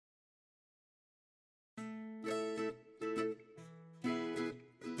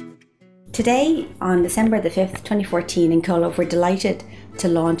Today, on December the 5th, 2014 in Comhlámh, we're delighted to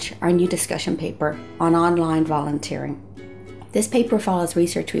launch our new discussion paper on online volunteering. This paper follows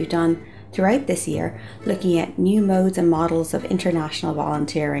research we've done throughout this year, looking at new modes and models of international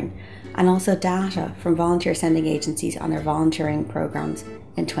volunteering, and also data from volunteer sending agencies on their volunteering programs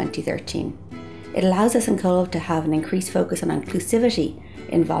in 2013. It allows us in Comhlámh to have an increased focus on inclusivity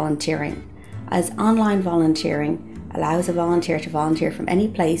in volunteering, as online volunteering allows a volunteer to volunteer from any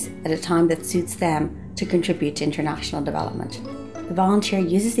place at a time that suits them to contribute to international development. The volunteer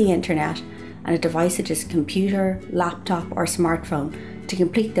uses the internet and a device such as computer, laptop or smartphone to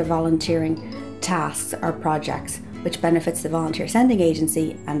complete their volunteering tasks or projects, which benefits the volunteer sending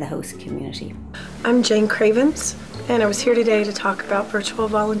agency and the host community. I'm Jayne Cravens, and I was here today to talk about virtual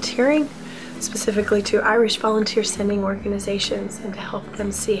volunteering, specifically to Irish volunteer sending organizations, and to help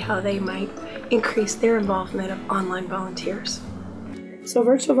them see how they might increase their involvement of online volunteers. So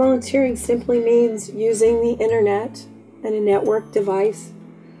virtual volunteering simply means using the internet and a network device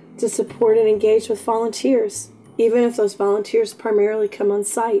to support and engage with volunteers, even if those volunteers primarily come on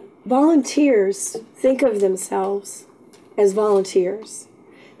site. Volunteers think of themselves as volunteers.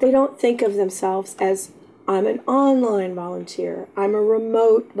 They don't think of themselves as, I'm an online volunteer, I'm a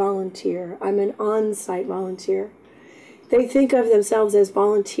remote volunteer, I'm an on-site volunteer. They think of themselves as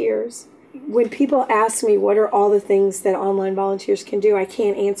volunteers. When people ask me what are all the things that online volunteers can do, I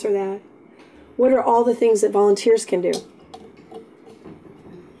can't answer that. What are all the things that volunteers can do?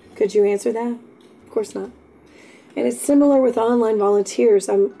 Could you answer that? Of course not. And it's similar with online volunteers.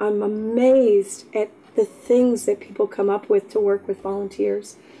 I'm amazed at the things that people come up with to work with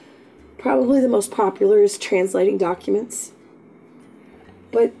volunteers. Probably the most popular is translating documents.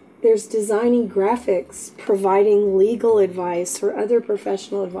 But there's designing graphics, providing legal advice or other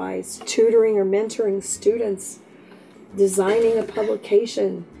professional advice, tutoring or mentoring students, designing a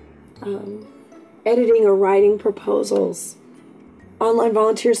publication, editing or writing proposals. Online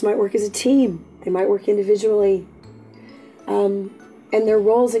volunteers might work as a team. They might work individually. And their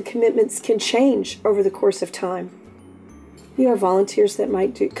roles and commitments can change over the course of time. You have volunteers that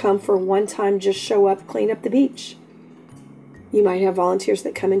might come for one time, just show up, clean up the beach. You might have volunteers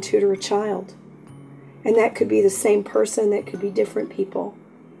that come and tutor a child. And that could be the same person, that could be different people.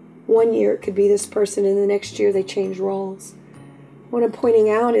 One year it could be this person, and the next year they change roles. What I'm pointing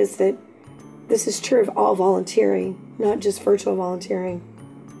out is that this is true of all volunteering, not just virtual volunteering.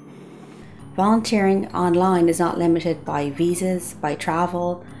 Volunteering online is not limited by visas, by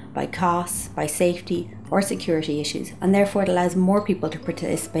travel, by costs, by safety or security issues, and therefore it allows more people to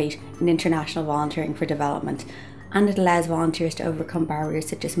participate in international volunteering for development, and it allows volunteers to overcome barriers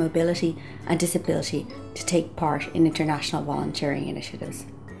such as mobility and disability to take part in international volunteering initiatives.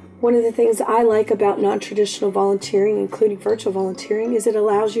 One of the things I like about non-traditional volunteering, including virtual volunteering, is it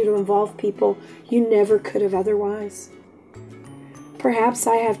allows you to involve people you never could have otherwise. Perhaps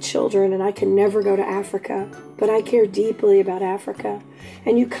I have children and I can never go to Africa, but I care deeply about Africa.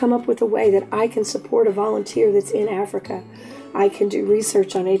 And you come up with a way that I can support a volunteer that's in Africa. I can do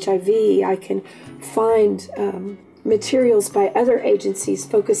research on HIV. I can find materials by other agencies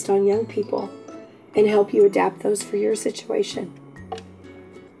focused on young people and help you adapt those for your situation.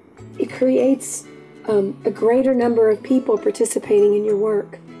 It creates a greater number of people participating in your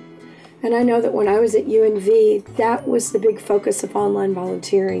work. And I know that when I was at UNV, that was the big focus of online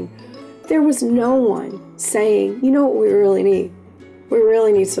volunteering. There was no one saying, you know what we really need? We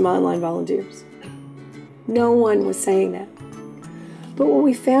really need some online volunteers. No one was saying that. But what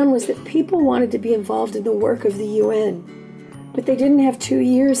we found was that people wanted to be involved in the work of the UN, but they didn't have 2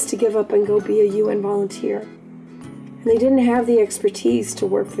 years to give up and go be a UN volunteer. And they didn't have the expertise to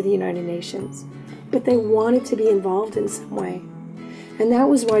work for the United Nations, but they wanted to be involved in some way. And that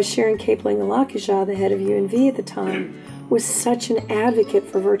was why Sharon Caplan-Galakajah, the head of UNV at the time, was such an advocate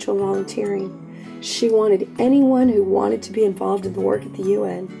for virtual volunteering. She wanted anyone who wanted to be involved in the work at the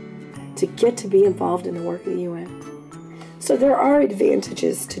UN to get to be involved in the work of the UN. So there are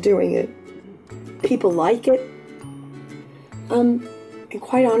advantages to doing it. People like it. And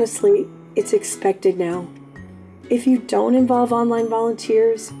quite honestly, it's expected now. If you don't involve online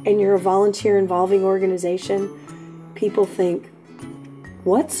volunteers and you're a volunteer involving organization, people think,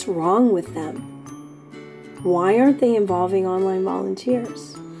 what's wrong with them? Why aren't they involving online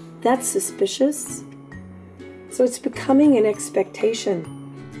volunteers? That's suspicious. So it's becoming an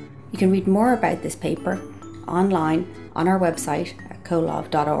expectation. You can read more about this paper online on our website at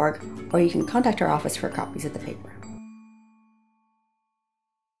comhlamh.org, or you can contact our office for copies of the paper.